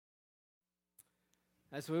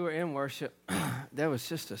As we were in worship, there was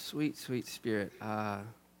just a sweet, sweet spirit. The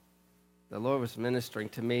Lord was ministering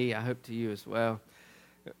to me. I hope to you as well.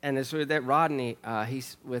 And as we were there, Rodney,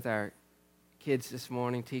 he's with our kids this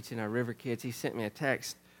morning, teaching our river kids. He sent me a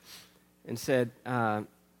text and said,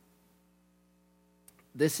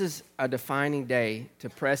 this is a defining day to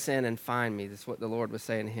press in and find me. That's what the Lord was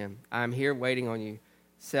saying to him. I'm here waiting on you.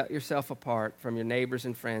 Set yourself apart from your neighbors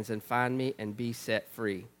and friends and find me and be set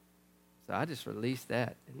free. So I just released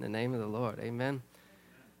that in the name of the Lord. Amen.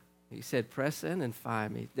 He said, press in and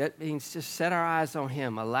find me. That means just set our eyes on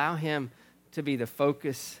him. Allow him to be the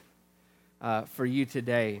focus for you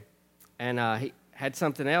today. And he had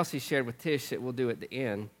something else he shared with Tish that we'll do at the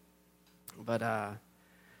end. But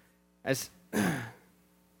as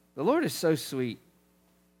the Lord is so sweet.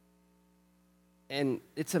 And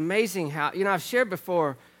it's amazing how, I've shared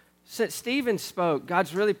before, since Stephen spoke,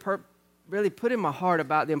 God's really put in my heart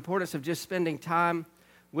about the importance of just spending time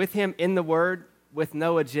with him in the Word with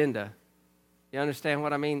no agenda. You understand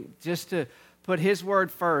what I mean? Just to put his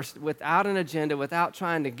Word first without an agenda, without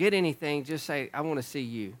trying to get anything, just say, I want to see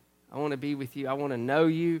you. I want to be with you. I want to know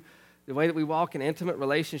you. The way that we walk in intimate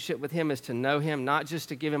relationship with him is to know him, not just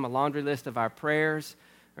to give him a laundry list of our prayers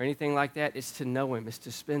or anything like that. It's to know him. It's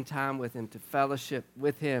to spend time with him, to fellowship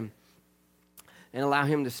with him, and allow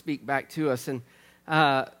him to speak back to us. And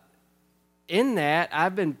in that,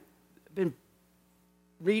 I've been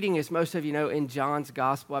reading, as most of you know, in John's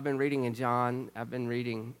Gospel. I've been reading in John. I've been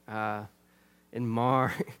reading in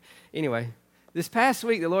Mark. Anyway, this past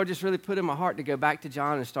week, the Lord just really put in my heart to go back to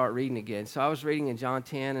John and start reading again. So I was reading in John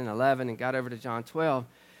 10 and 11 and got over to John 12.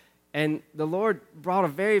 And the Lord brought a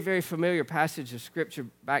very, very familiar passage of Scripture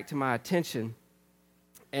back to my attention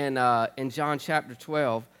in John chapter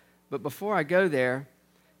 12. But before I go there,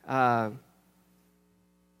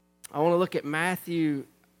 I want to look at Matthew.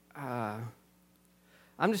 I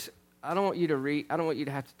don't want you to read. I don't want you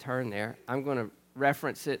to have to turn there. I'm going to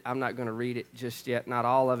reference it. I'm not going to read it just yet, not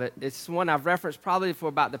all of it. It's one I've referenced probably for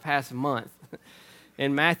about the past month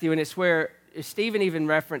in Matthew, and it's where Stephen even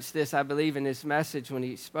referenced this, I believe, in his message when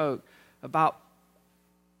he spoke about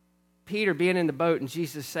Peter being in the boat and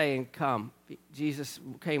Jesus saying, come. Jesus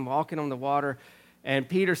came walking on the water, and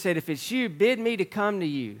Peter said, if it's you, bid me to come to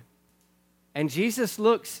you. And Jesus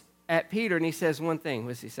looks at Peter and he says one thing.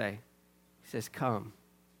 What does he say? He says, come.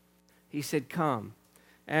 He said, come.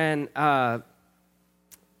 And and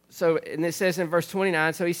it says in verse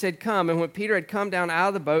 29, so he said, come. And when Peter had come down out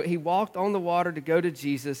of the boat, he walked on the water to go to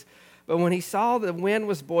Jesus. But when he saw the wind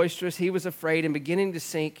was boisterous, he was afraid, and beginning to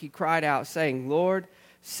sink, he cried out, saying, Lord,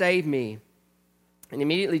 save me. And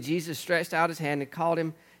immediately Jesus stretched out his hand and called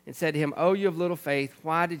him and said to him, oh, you of little faith,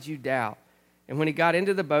 why did you doubt? And when he got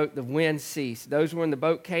into the boat, the wind ceased. Those who were in the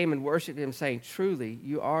boat came and worshiped him, saying, truly,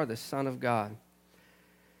 you are the Son of God.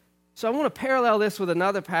 So I want to parallel this with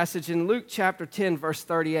another passage in Luke chapter 10, verse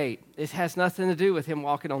 38. It has nothing to do with him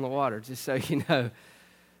walking on the water, just so you know.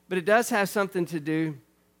 But it does have something to do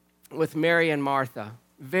with Mary and Martha.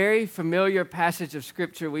 Very familiar passage of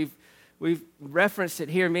Scripture. We've referenced it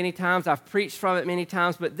here many times. I've preached from it many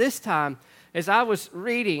times. But this time, as I was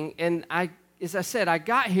reading, and as I said, I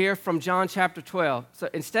got here from John chapter 12. So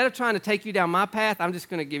instead of trying to take you down my path, I'm just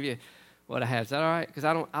going to give you what I have. Is that all right? Because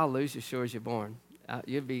I'll lose you sure as you're born.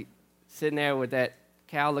 You'll be sitting there with that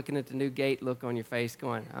cow looking at the new gate look on your face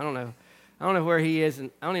going, I don't know where he is,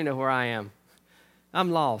 and I don't even know where I am.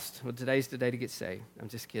 I'm lost. Well, today's the day to get saved. I'm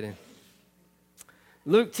just kidding.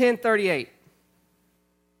 Luke 10:38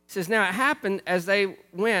 says, now it happened as they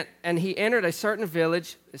went, and he entered a certain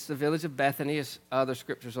village. It's the village of Bethany, as other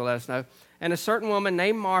scriptures will let us know. And a certain woman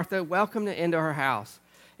named Martha welcomed him into her house.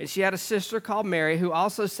 And she had a sister called Mary, who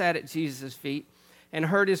also sat at Jesus' feet and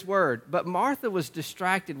heard his word. But Martha was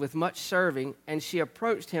distracted with much serving, and she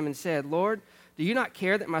approached him and said, Lord, do you not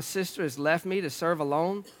care that my sister has left me to serve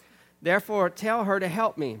alone? Therefore, tell her to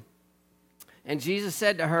help me. And Jesus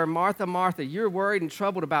said to her, Martha, Martha, you're worried and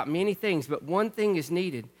troubled about many things, but one thing is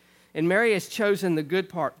needed. And Mary has chosen the good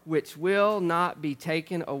part, which will not be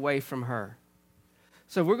taken away from her.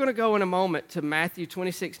 So we're going to go in a moment to Matthew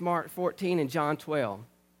 26, Mark 14, and John 12.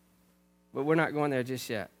 But we're not going there just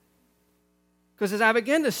yet. Because as I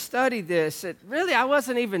began to study this, I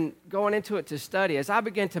wasn't even going into it to study. As I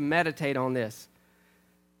began to meditate on this,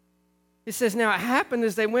 it says, now it happened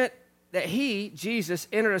as they went that he, Jesus,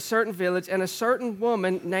 entered a certain village, and a certain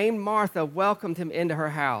woman named Martha welcomed him into her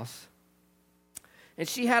house. And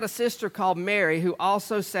she had a sister called Mary, who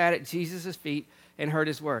also sat at Jesus' feet and heard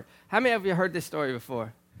his word. How many of you heard this story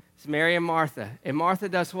before? It's Mary and Martha. And Martha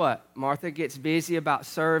does what? Martha gets busy about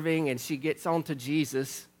serving, and she gets on to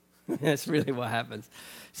Jesus. That's really what happens.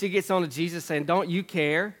 She gets on to Jesus saying, don't you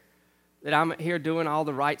care that I'm here doing all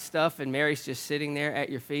the right stuff and Mary's just sitting there at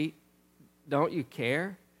your feet? Don't you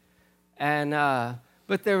care? And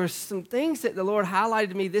but there were some things that the Lord highlighted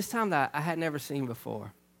to me this time that I had never seen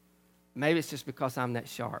before. Maybe it's just because I'm that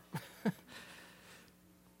sharp.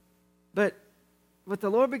 But what the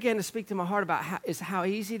Lord began to speak to my heart about is how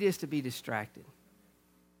easy it is to be distracted.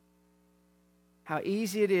 How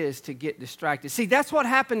easy it is to get distracted. See, that's what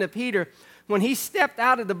happened to Peter when he stepped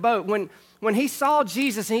out of the boat. When he saw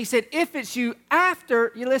Jesus and he said, if it's you,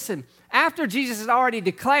 after Jesus has already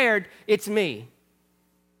declared, it's me.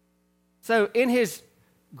 So in his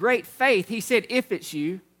great faith, he said, if it's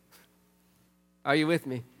you. Are you with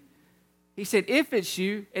me? He said, if it's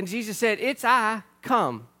you. And Jesus said, it's I,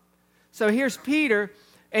 come. So here's Peter.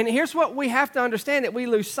 And here's what we have to understand that we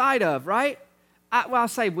lose sight of, right? I'll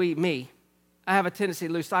say me. I have a tendency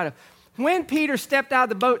to lose sight of. When Peter stepped out of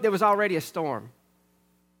the boat, there was already a storm.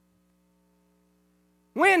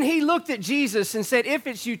 When he looked at Jesus and said, if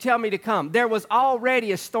it's you, tell me to come, there was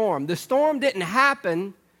already a storm. The storm didn't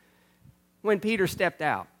happen when Peter stepped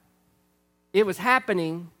out. It was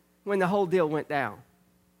happening when the whole deal went down.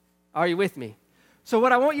 Are you with me? So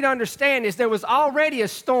what I want you to understand is there was already a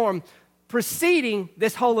storm preceding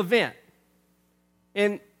this whole event.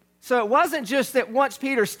 And so it wasn't just that once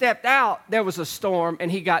Peter stepped out, there was a storm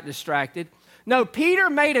and he got distracted. No, Peter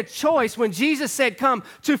made a choice when Jesus said, come,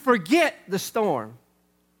 to forget the storm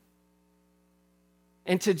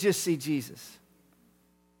and to just see Jesus.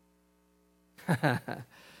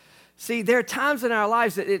 See, there are times in our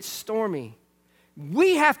lives that it's stormy.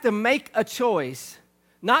 We have to make a choice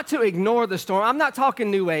not to ignore the storm. I'm not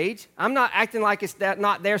talking New Age. I'm not acting like it's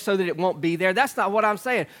not there so that it won't be there. That's not what I'm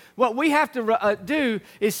saying. What we have to do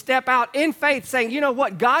is step out in faith saying, you know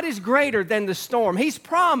what? God is greater than the storm. He's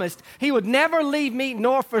promised he would never leave me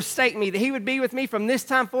nor forsake me, that he would be with me from this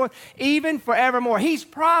time forth, even forevermore. He's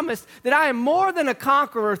promised that I am more than a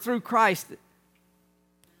conqueror through Christ.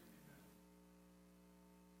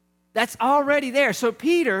 That's already there. So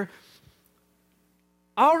Peter,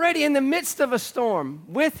 already in the midst of a storm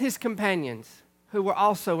with his companions who were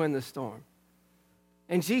also in the storm.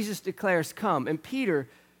 And Jesus declares, come. And Peter,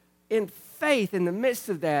 in faith, in the midst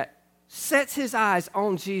of that, sets his eyes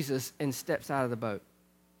on Jesus and steps out of the boat.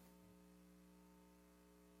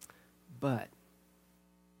 But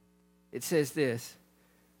it says this,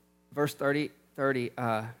 verse 30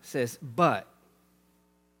 says, but,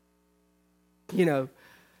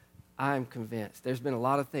 I'm convinced there's been a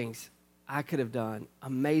lot of things I could have done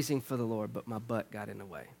amazing for the Lord, but my butt got in the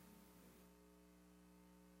way.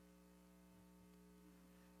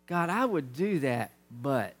 God, I would do that,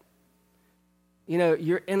 but,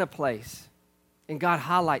 you're in a place and God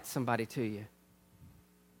highlights somebody to you.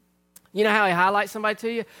 You know how he highlights somebody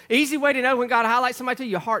to you? Easy way to know when God highlights somebody to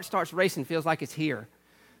you, your heart starts racing, feels like it's here.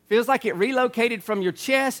 Feels like it relocated from your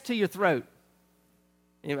chest to your throat.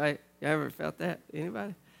 Anybody, you ever felt that?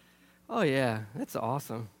 Anybody? Oh yeah, that's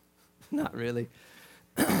awesome. Not really.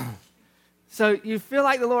 So you feel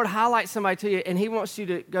like the Lord highlights somebody to you and he wants you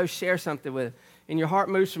to go share something with him. And your heart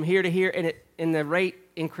moves from here to here and the rate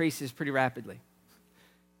increases pretty rapidly.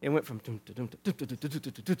 It went from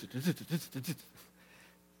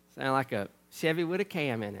sound like a Chevy with a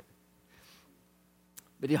cam in it.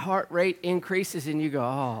 But your heart rate increases and you go,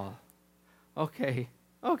 oh, okay,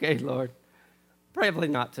 Lord. Probably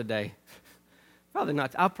not today. Probably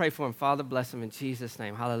not. I'll pray for him. Father, bless him in Jesus'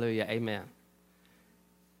 name. Hallelujah. Amen.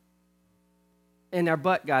 And their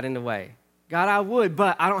butt got in the way. God, I would,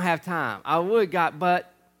 but I don't have time. I would, God,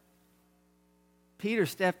 but Peter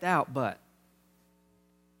stepped out, but.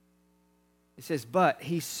 It says, but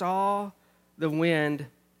he saw the wind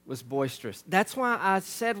was boisterous. That's why I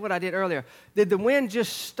said what I did earlier. Did the wind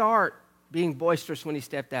just start being boisterous when he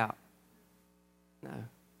stepped out? No.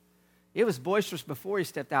 It was boisterous before he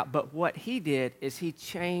stepped out, but what he did is he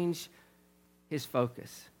changed his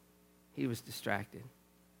focus. He was distracted.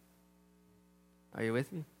 Are you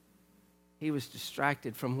with me? He was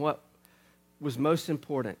distracted from what was most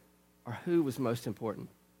important or who was most important,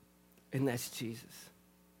 and that's Jesus.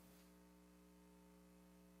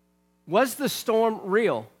 Was the storm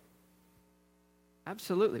real?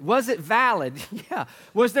 Absolutely. Was it valid? Yeah.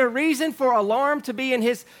 Was there reason for alarm to be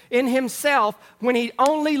in himself when he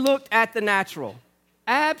only looked at the natural?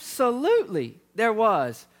 Absolutely, there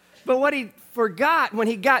was. But what he forgot when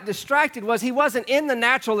he got distracted was he wasn't in the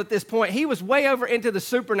natural at this point. He was way over into the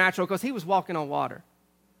supernatural because he was walking on water.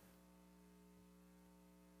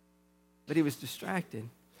 But he was distracted.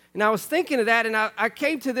 And I was thinking of that, and I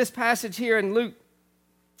came to this passage here in Luke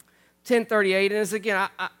 10:38. And as again,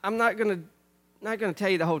 I'm not going to not going to tell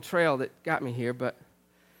you the whole trail that got me here, but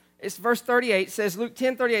it's verse 38 says, Luke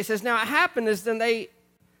 10:38 says, Now it happened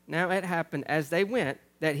as they went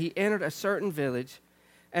that he entered a certain village,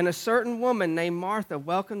 and a certain woman named Martha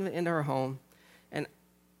welcomed him into her home,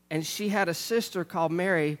 and she had a sister called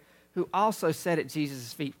Mary who also sat at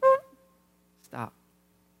Jesus' feet. Stop.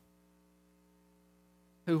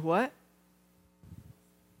 Who what?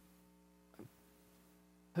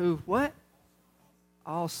 Who what?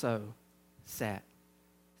 Also sat.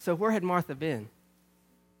 So where had Martha been?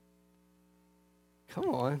 Come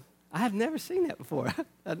on. I have never seen that before.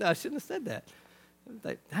 I shouldn't have said that. I was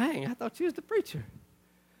like, dang, I thought you was the preacher.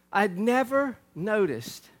 I'd never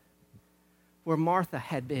noticed where Martha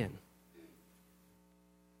had been.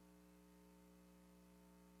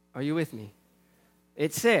 Are you with me?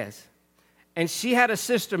 It says, and she had a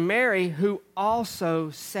sister, Mary, who also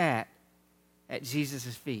sat at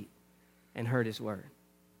Jesus' feet and heard his word.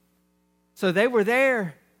 So they were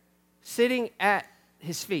there sitting at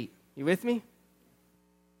his feet. You with me?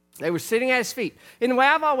 They were sitting at his feet. And the way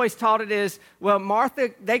I've always taught it is, well, Martha,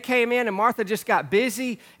 they came in and Martha just got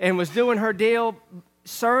busy and was doing her deal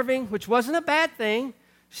serving, which wasn't a bad thing.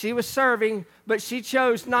 She was serving, but she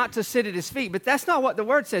chose not to sit at his feet. But that's not what the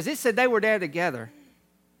word says. It said they were there together.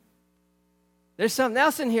 There's something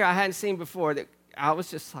else in here I hadn't seen before that I was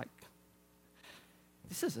just like,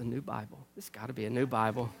 this is a new Bible. This got to be a new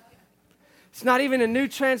Bible. It's not even a new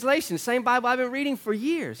translation. Same Bible I've been reading for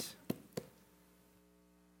years.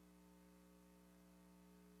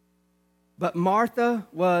 But Martha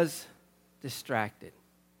was distracted.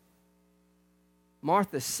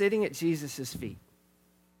 Martha's sitting at Jesus' feet.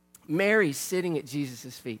 Mary's sitting at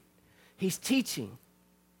Jesus' feet. He's teaching.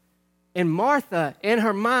 And Martha, in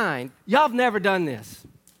her mind, y'all have never done this.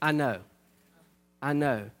 I know.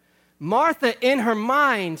 Martha, in her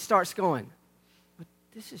mind, starts going, but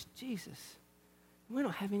this is Jesus. We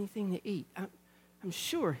don't have anything to eat. I'm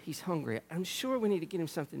sure he's hungry. I'm sure we need to get him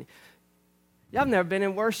something to eat. Y'all have never been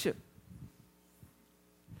in worship.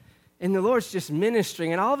 And the Lord's just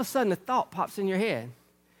ministering, and all of a sudden a thought pops in your head.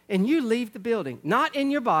 And you leave the building, not in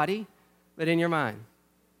your body, but in your mind.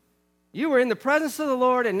 You were in the presence of the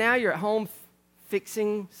Lord, and now you're at home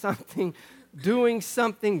fixing something, doing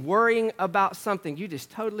something, worrying about something. You just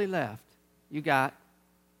totally left. You got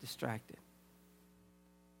distracted.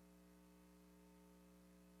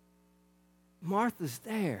 Martha's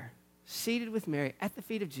there, seated with Mary at the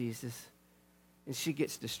feet of Jesus, and she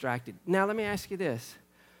gets distracted. Now, let me ask you this.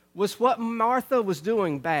 Was what Martha was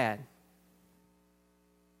doing bad?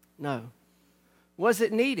 No. Was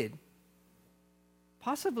it needed?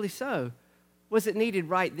 Possibly so. Was it needed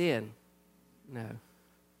right then? No.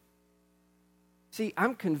 See,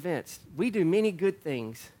 I'm convinced we do many good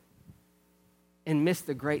things and miss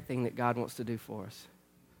the great thing that God wants to do for us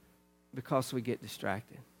because we get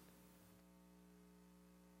distracted.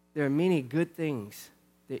 There are many good things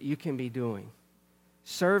that you can be doing.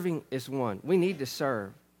 Serving is one. We need to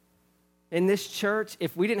serve. In this church,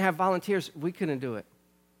 if we didn't have volunteers, we couldn't do it.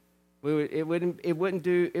 It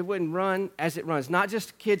wouldn't run as it runs. Not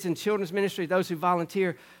just kids and children's ministry, those who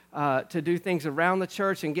volunteer to do things around the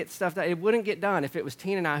church and get stuff done. It wouldn't get done if it was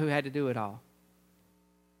Tina and I who had to do it all.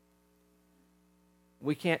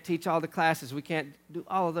 We can't teach all the classes. We can't do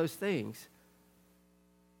all of those things.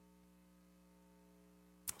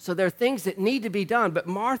 So there are things that need to be done. But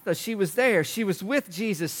Martha, she was there. She was with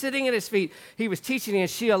Jesus, sitting at his feet. He was teaching, and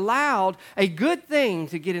she allowed a good thing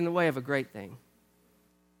to get in the way of a great thing.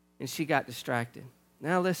 And she got distracted.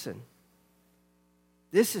 Now listen.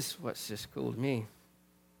 This is what's just cool to me.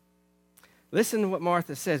 Listen to what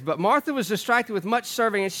Martha says. But Martha was distracted with much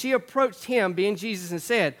serving, and she approached him, being Jesus, and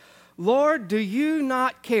said, Lord, do you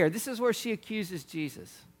not care? This is where she accuses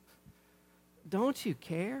Jesus. Don't you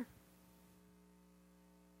care?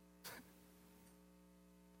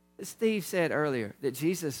 Steve said earlier that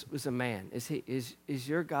Jesus was a man. Is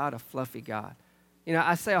your God a fluffy God? You know,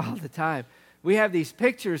 I say all the time, we have these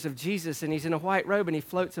pictures of Jesus, and he's in a white robe, and he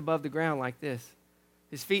floats above the ground like this.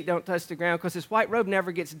 His feet don't touch the ground because his white robe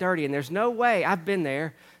never gets dirty, and there's no way, I've been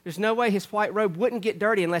there, there's no way his white robe wouldn't get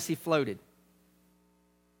dirty unless he floated.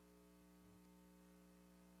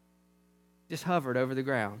 Just hovered over the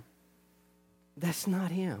ground. That's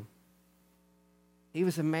not him. He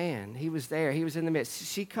was a man. He was there. He was in the midst.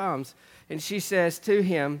 She comes and she says to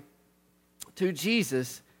him, to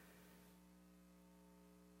Jesus,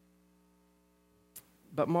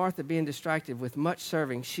 but Martha, being distracted with much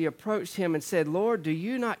serving, she approached him and said, Lord, do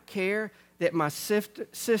you not care that my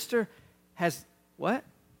sister has, what?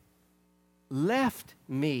 Left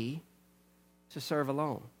me to serve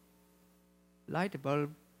alone. Light the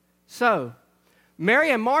bulb. So,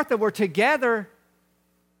 Mary and Martha were together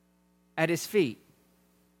at his feet.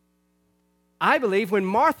 I believe when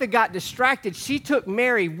Martha got distracted, she took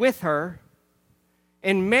Mary with her,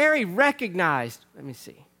 and Mary recognized, let me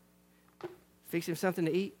see, fix him something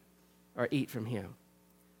to eat or eat from him?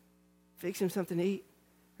 Fix him something to eat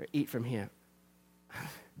or eat from him?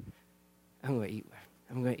 I'm going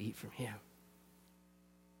to eat from him.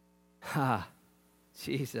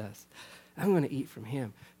 Jesus. I'm going to eat from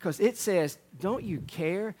him. Because it says, don't you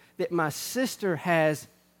care that my sister has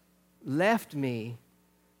left me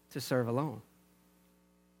to serve alone?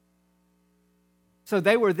 So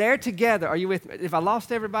they were there together. Are you with me? If I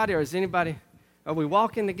lost everybody, or is anybody, are we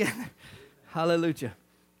walking together? Hallelujah.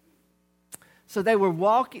 So they were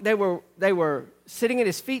walking, they were sitting at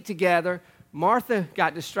his feet together. Martha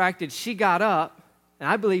got distracted. She got up, and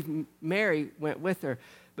I believe Mary went with her.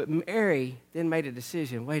 But Mary then made a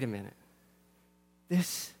decision. Wait a minute.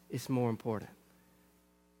 This is more important.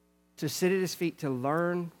 To sit at his feet, to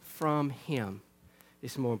learn from him,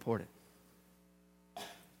 is more important.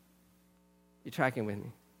 You tracking with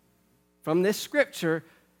me? From this scripture,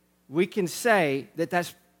 we can say that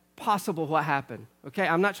that's possible what happened. Okay,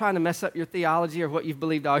 I'm not trying to mess up your theology or what you've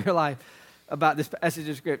believed all your life about this passage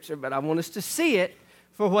of scripture, but I want us to see it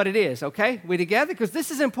for what it is, okay? We together? Because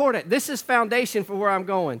this is important. This is foundation for where I'm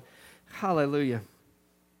going. Hallelujah.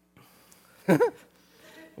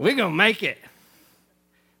 We're going to make it.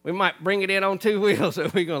 We might bring it in on 2 wheels, or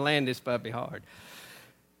we're going to land this puppy hard.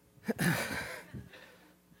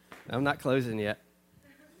 I'm not closing yet.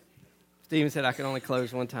 Stephen said I can only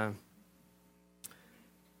close one time.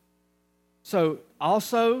 So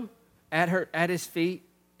also at his feet,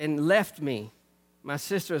 and left me. My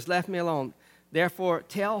sister has left me alone. Therefore,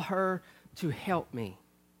 tell her to help me.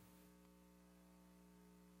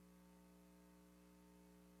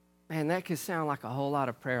 Man, that could sound like a whole lot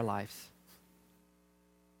of prayer lives.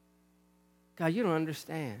 God, you don't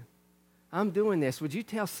understand. I'm doing this. Would you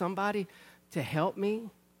tell somebody to help me?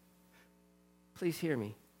 Please hear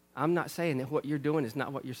me. I'm not saying that what you're doing is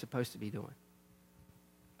not what you're supposed to be doing.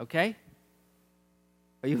 Okay?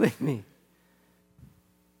 Are you with me?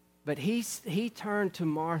 But he turned to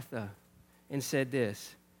Martha and said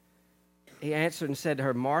this. He answered and said to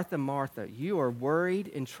her, Martha, Martha, you are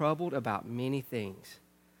worried and troubled about many things,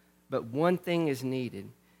 but one thing is needed,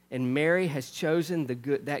 and Mary has chosen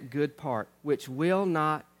that good part, which will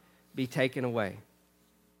not be taken away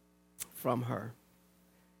from her.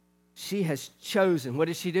 She has chosen. What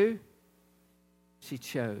did she do? She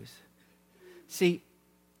chose. See,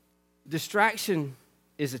 distraction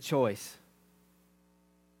is a choice.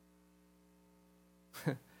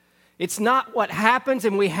 It's not what happens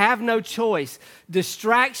and we have no choice.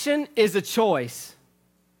 Distraction is a choice.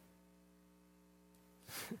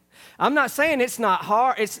 I'm not saying it's not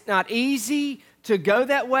hard, it's not easy to go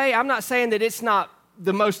that way. I'm not saying that it's not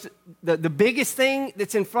the biggest thing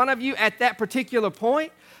that's in front of you at that particular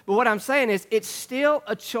point. But what I'm saying is it's still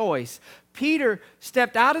a choice. Peter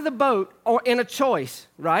stepped out of the boat in a choice,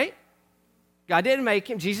 right? God didn't make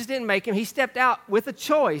him. Jesus didn't make him. He stepped out with a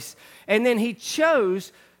choice. And then he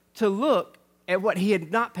chose to look at what he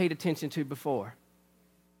had not paid attention to before.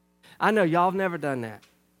 I know y'all have never done that.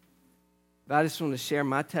 But I just want to share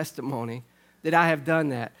my testimony that I have done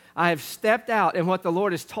that. I have stepped out in what the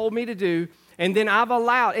Lord has told me to do. And then I've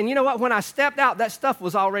allowed. And you know what? When I stepped out, that stuff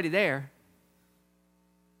was already there.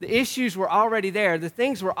 The issues were already there. The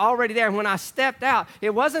things were already there. And when I stepped out, it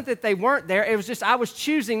wasn't that they weren't there. It was just I was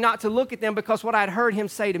choosing not to look at them because what I'd heard him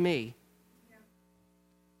say to me. Yeah.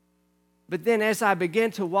 But then as I began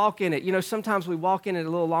to walk in it, sometimes we walk in it a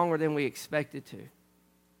little longer than we expected to.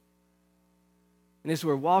 And as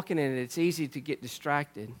we're walking in it, it's easy to get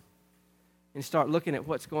distracted and start looking at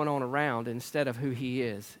what's going on around instead of who he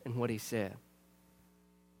is and what he said.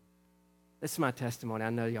 That's my testimony. I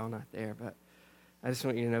know y'all not there, but I just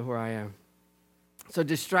want you to know where I am. So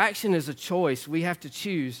distraction is a choice. We have to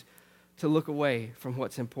choose to look away from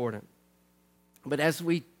what's important. But as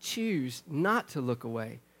we choose not to look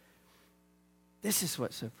away, this is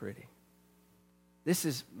what's so pretty. This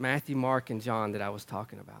is Matthew, Mark, and John that I was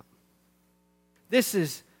talking about. This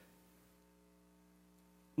is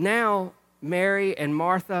now Mary and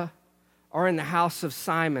Martha are in the house of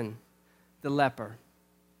Simon the leper.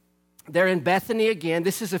 They're in Bethany again.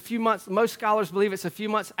 This is a few months, most scholars believe it's a few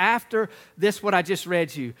months after this, what I just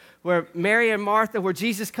read you, where Mary and Martha, where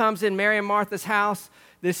Jesus comes in Mary and Martha's house.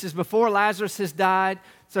 This is before Lazarus has died.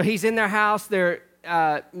 So he's in their house there,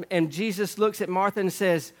 and Jesus looks at Martha and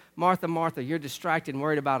says, Martha, Martha, you're distracted and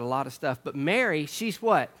worried about a lot of stuff. But Mary, she's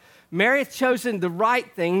what? Mary has chosen the right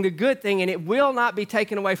thing, the good thing, and it will not be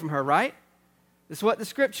taken away from her, right? That's what the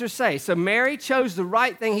scriptures say. So Mary chose the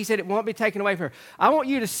right thing. He said it won't be taken away from her. I want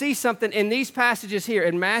you to see something in these passages here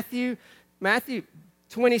in Matthew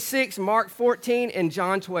 26, Mark 14, and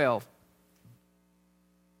John 12.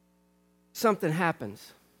 Something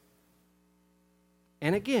happens.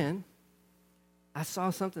 And again, I saw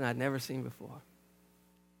something I'd never seen before.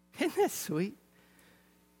 Isn't that sweet?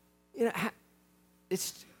 You know,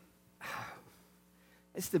 it's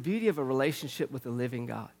the beauty of a relationship with the living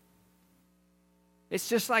God. It's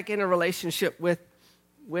just like in a relationship with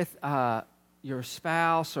your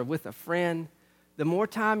spouse or with a friend. The more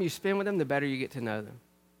time you spend with them, the better you get to know them.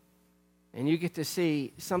 And you get to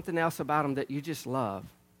see something else about them that you just love.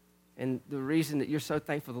 And the reason that you're so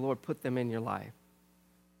thankful the Lord put them in your life.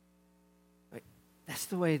 Like, that's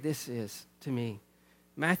the way this is to me.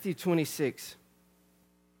 Matthew 26,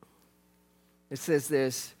 it says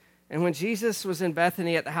this, and when Jesus was in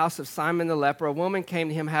Bethany at the house of Simon the leper, a woman came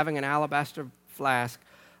to him having an alabaster flask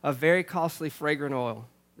of very costly fragrant oil.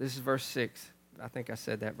 This is verse 6. I think I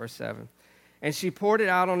said that, verse 7. And she poured it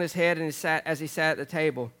out on his head and as he sat at the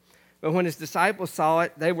table. But when his disciples saw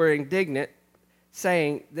it, they were indignant,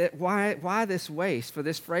 saying that why this waste? For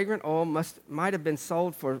this fragrant oil might have been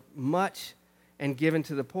sold for much and given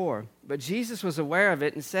to the poor. But Jesus was aware of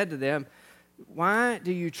it and said to them, why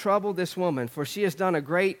do you trouble this woman? For she has done a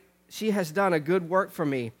good work for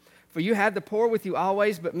me. For you had the poor with you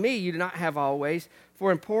always, but me you do not have always. For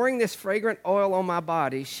in pouring this fragrant oil on my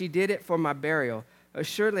body, she did it for my burial.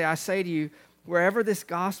 Assuredly, I say to you, wherever this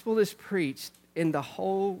gospel is preached in the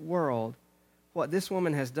whole world, what this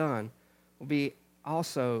woman has done will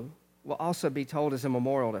also be told as a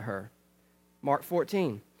memorial to her. Mark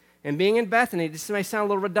 14. And being in Bethany, this may sound a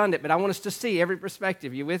little redundant, but I want us to see every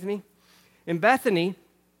perspective. You with me? In Bethany,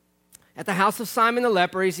 at the house of Simon the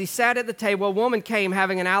leper, as he sat at the table, a woman came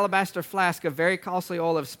having an alabaster flask of very costly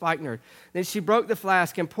oil of spikenard. Then she broke the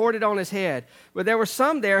flask and poured it on his head. But there were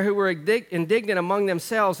some there who were indignant among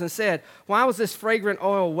themselves and said, why was this fragrant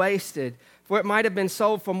oil wasted? For it might have been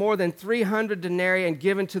sold for more than 300 denarii and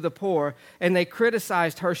given to the poor. And they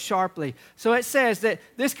criticized her sharply. So it says that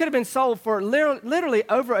this could have been sold for literally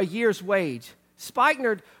over a year's wage.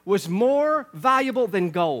 Spikenard was more valuable than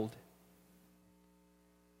gold.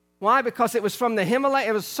 Why? Because it was from the Himalaya.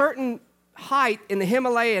 It was a certain height in the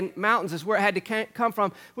Himalayan mountains is where it had to come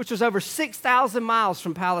from, which was over 6,000 miles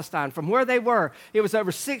from Palestine. From where they were, it was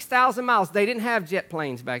over 6,000 miles. They didn't have jet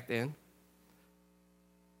planes back then.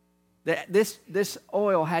 This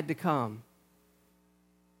oil had to come.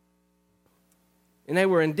 And they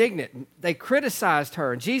were indignant. They criticized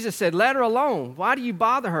her. And Jesus said, let her alone. Why do you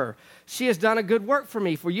bother her? She has done a good work for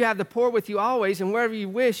me. For you have the poor with you always, and whenever you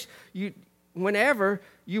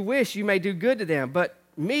wish, you may do good to them. But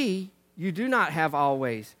me, you do not have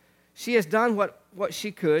always. She has done what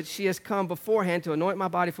she could. She has come beforehand to anoint my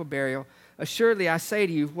body for burial. Assuredly, I say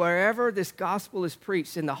to you, wherever this gospel is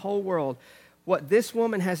preached in the whole world, what this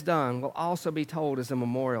woman has done will also be told as a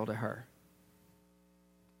memorial to her.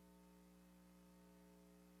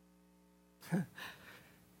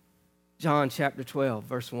 John chapter 12,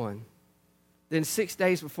 verse 1. Then 6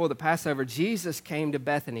 days before the Passover, Jesus came to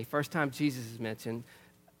Bethany. First time Jesus is mentioned.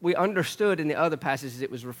 We understood in the other passages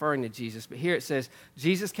it was referring to Jesus, but here it says,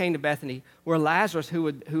 Jesus came to Bethany where Lazarus,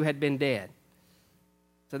 who had been dead.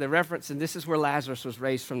 So the reference, and this is where Lazarus was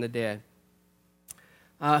raised from the dead,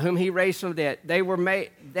 whom he raised from the dead.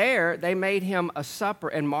 They made him a supper,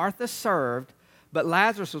 and Martha served, but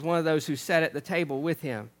Lazarus was one of those who sat at the table with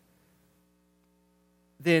him.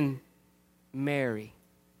 Then Mary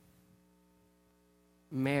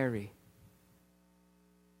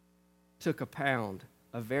took a pound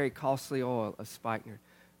of very costly oil of spikenard.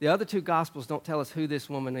 The other two Gospels don't tell us who this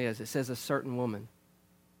woman is. It says a certain woman.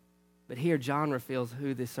 But here John reveals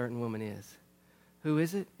who this certain woman is. Who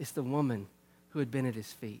is it? It's the woman who had been at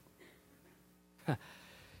his feet.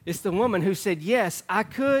 It's the woman who said, yes, I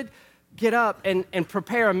could get up and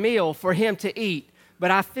prepare a meal for him to eat,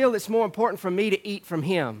 but I feel it's more important for me to eat from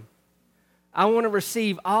him. I want to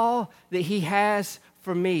receive all that he has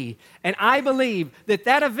for me. And I believe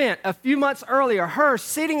that event a few months earlier, her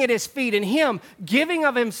sitting at his feet and him giving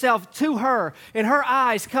of himself to her and her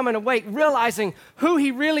eyes coming awake, realizing who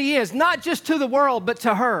he really is, not just to the world, but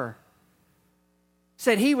to her,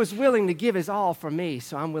 said he was willing to give his all for me,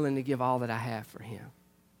 so I'm willing to give all that I have for him.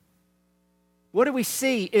 What do we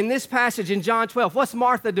see in this passage in John 12? What's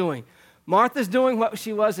Martha doing? Martha's doing what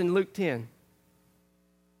she was in Luke 10.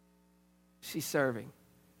 She's serving.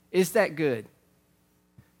 Is that good?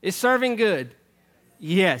 Is serving good?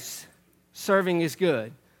 Yes, serving is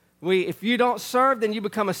good. If you don't serve, then you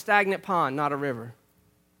become a stagnant pond, not a river.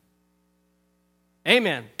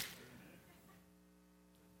 Amen.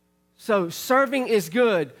 So serving is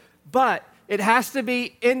good, but it has to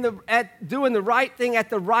be doing the right thing at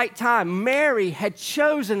the right time. Mary had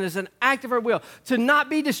chosen as an act of her will to not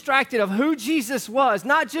be distracted of who Jesus was,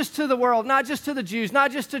 not just to the world, not just to the Jews,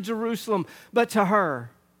 not just to Jerusalem, but to her.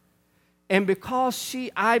 And because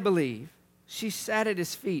I believe, she sat at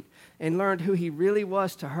his feet and learned who he really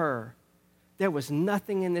was to her, there was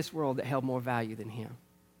nothing in this world that held more value than him.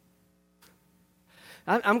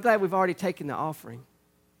 I'm glad we've already taken the offering,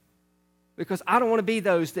 because I don't want to be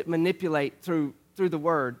those that manipulate through the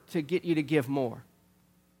word to get you to give more.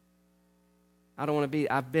 I don't want to be,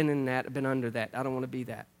 I've been in that, I've been under that. I don't want to be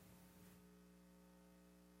that.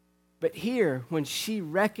 But here, when she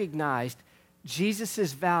recognized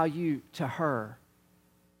Jesus' value to her,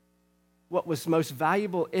 what was most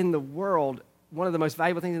valuable in the world, one of the most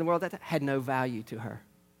valuable things in the world, that had no value to her.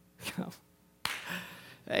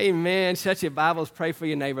 Amen. Shut your Bibles, pray for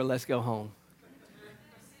your neighbor, let's go home.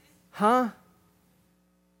 Huh?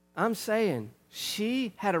 I'm saying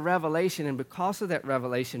she had a revelation, and because of that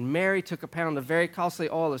revelation, Mary took a pound of very costly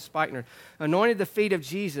oil of spikenard, anointed the feet of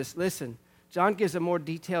Jesus. Listen, John gives a more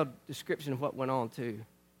detailed description of what went on too.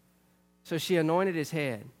 So she anointed his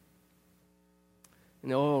head,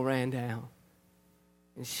 and the oil ran down.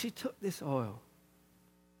 And she took this oil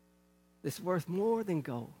that's worth more than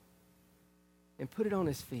gold and put it on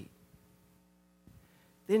his feet.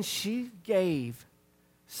 Then she gave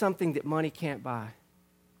something that money can't buy.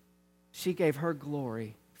 She gave her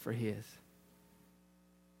glory for his.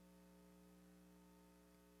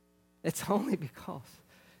 It's only because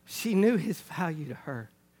she knew his value to her.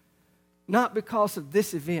 Not because of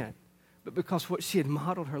this event, but because what she had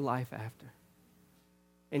modeled her life after.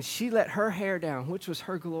 And she let her hair down, which was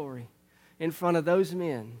her glory, in front of those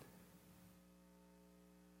men.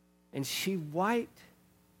 And she wiped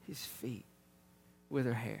his feet with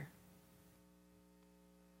her hair.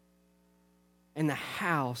 And the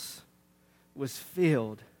house was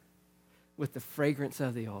filled with the fragrance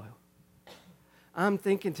of the oil. I'm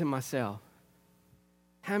thinking to myself,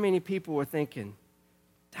 how many people were thinking,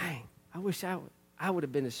 dang, I wish I would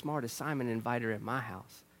have been as smart as Simon and invited her at my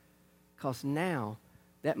house. Because now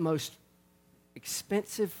that most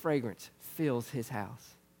expensive fragrance fills his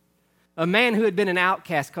house. A man who had been an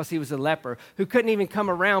outcast because he was a leper, who couldn't even come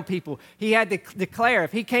around people. He had to declare,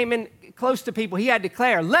 if he came in close to people, he had to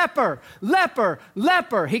declare, leper, leper,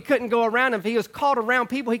 leper. He couldn't go around him. If he was caught around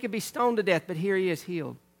people, he could be stoned to death, but here he is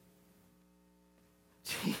healed.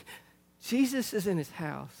 Jesus is in his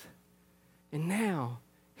house, and now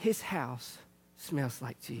his house smells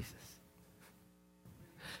like Jesus.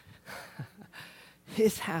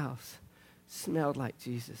 His house smelled like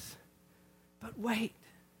Jesus. But wait.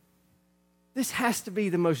 This has to be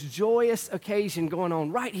the most joyous occasion going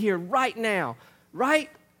on right here, right now, right?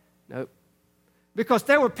 Nope. Because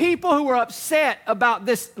there were people who were upset about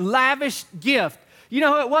this lavish gift. You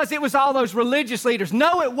know who it was? It was all those religious leaders.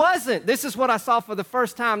 No, it wasn't. This is what I saw for the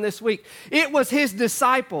first time this week. It was his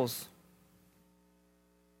disciples.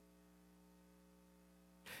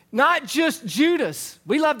 Not just Judas.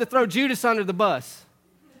 We love to throw Judas under the bus.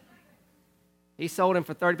 He sold him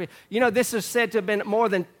for 30. You know, this is said to have been more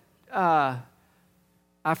than I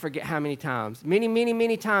forget how many times.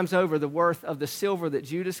 Many times over, the worth of the silver that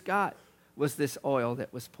Judas got was this oil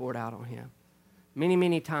that was poured out on him.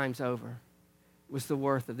 Many times over was the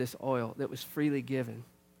worth of this oil that was freely given.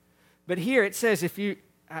 But here it says,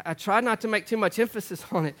 I tried not to make too much emphasis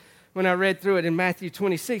on it when I read through it in Matthew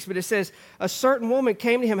 26, but it says, a certain woman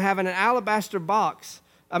came to him having an alabaster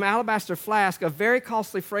flask of very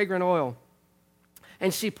costly fragrant oil.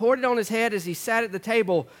 And she poured it on his head as he sat at the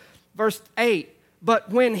table. Verse 8, but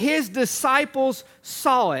when his disciples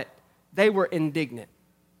saw it, they were indignant.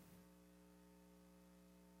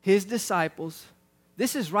 His disciples,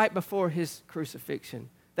 this is right before his crucifixion.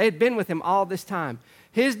 They had been with him all this time.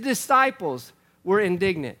 His disciples were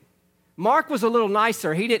indignant. Mark was a little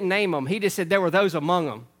nicer. He didn't name them. He just said there were those among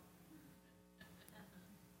them.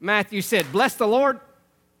 Matthew said, bless the Lord.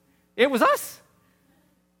 It was us.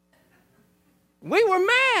 We were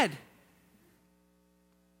mad.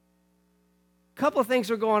 A couple of things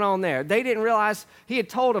were going on there. They didn't realize he had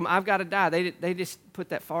told them, I've got to die. They just put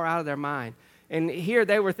that far out of their mind. And here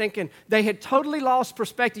they were thinking, they had totally lost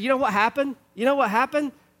perspective. You know what happened?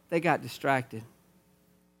 They got distracted.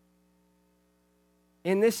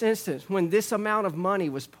 In this instance, when this amount of money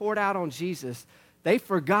was poured out on Jesus, they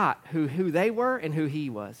forgot who they were and who he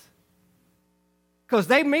was. Because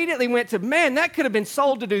they immediately went to, man, that could have been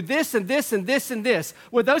sold to do this and this and this and this.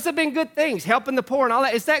 Would those have been good things? Helping the poor and all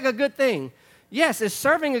that. Is that a good thing? Yes. Is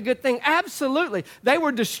serving a good thing? Absolutely. They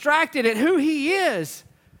were distracted at who he is.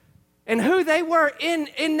 and who they were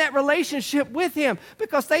in that relationship with him,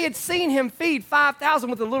 because they had seen him feed 5,000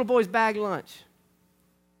 with a little boy's bag lunch.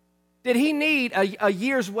 Did he need a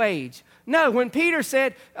year's wage? No. When Peter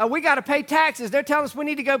said, we got to pay taxes, they're telling us we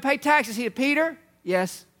need to go pay taxes. He said, Peter,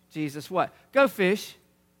 yes, Jesus, what? Go fish.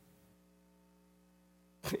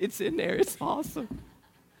 It's in there. It's awesome.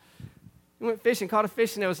 He went fishing, caught a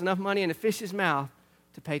fish, and there was enough money in the fish's mouth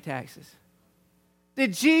to pay taxes.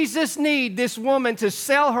 Did Jesus need this woman to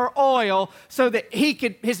sell her oil so that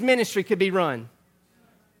his ministry could be run?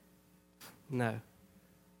 No.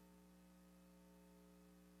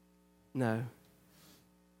 No.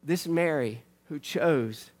 This Mary who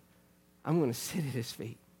chose, I'm going to sit at his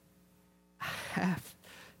feet. I have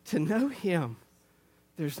to know him.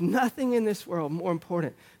 There's nothing in this world more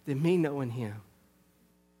important than me knowing him.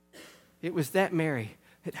 It was that Mary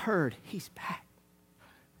that heard, he's back.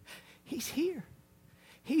 He's here.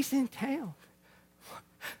 He's in town.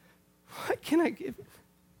 What can I give him?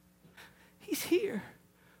 He's here.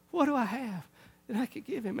 What do I have that I could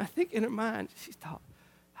give him? I think in her mind, she thought,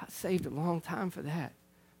 I saved a long time for that,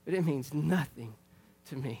 but it means nothing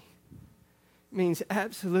to me. It means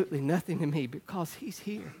absolutely nothing to me because he's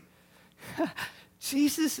here.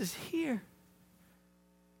 Jesus is here.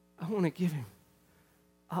 I want to give him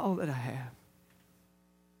all that I have.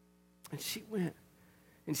 And she went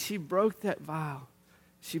and she broke that vial.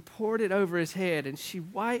 She poured it over his head and she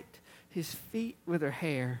wiped his feet with her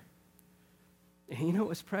hair. And you know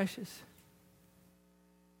what's precious?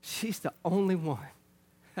 She's the only one.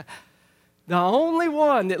 The only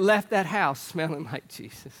one that left that house smelling like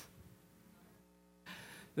Jesus.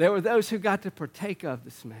 There were those who got to partake of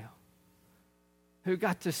the smell, who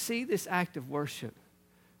got to see this act of worship.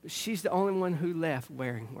 But she's the only one who left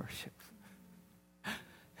wearing worship.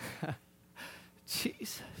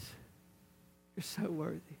 Jesus, you're so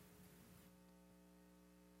worthy.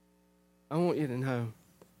 I want you to know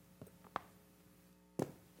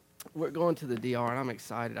we're going to the DR, and I'm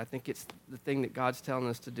excited. I think it's the thing that God's telling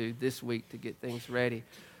us to do this week to get things ready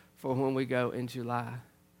for when we go in July.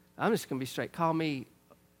 I'm just going to be straight. Call me.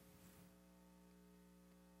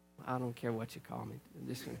 I don't care what you call me. I'm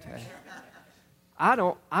just going to tell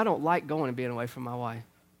you. I don't like going and being away from my wife.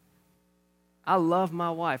 I love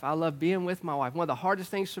my wife. I love being with my wife. One of the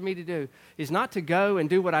hardest things for me to do is not to go and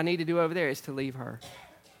do what I need to do over there. It's to leave her.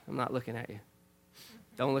 I'm not looking at you.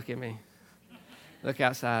 Don't look at me. Look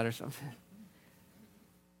outside or something.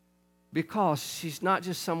 Because she's not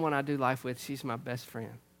just someone I do life with. She's my best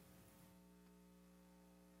friend.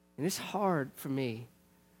 And it's hard for me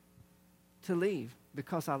to leave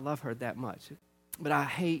because I love her that much. But I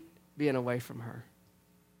hate being away from her.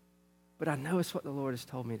 But I know it's what the Lord has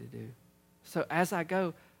told me to do. So as I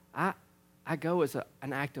go, I go as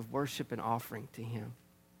an act of worship and offering to him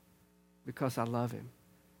because I love him.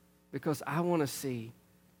 Because I want to see,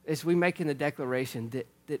 as we make in the declaration,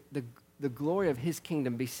 that the glory of his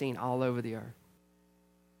kingdom be seen all over the earth.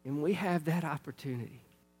 And we have that opportunity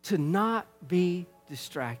to not be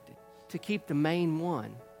distracted, to keep the main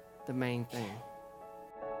one the main thing.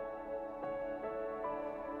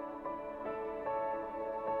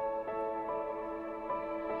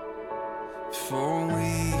 For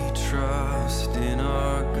we trust in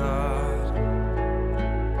our God,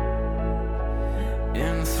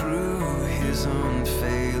 and through his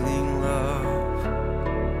unfailing love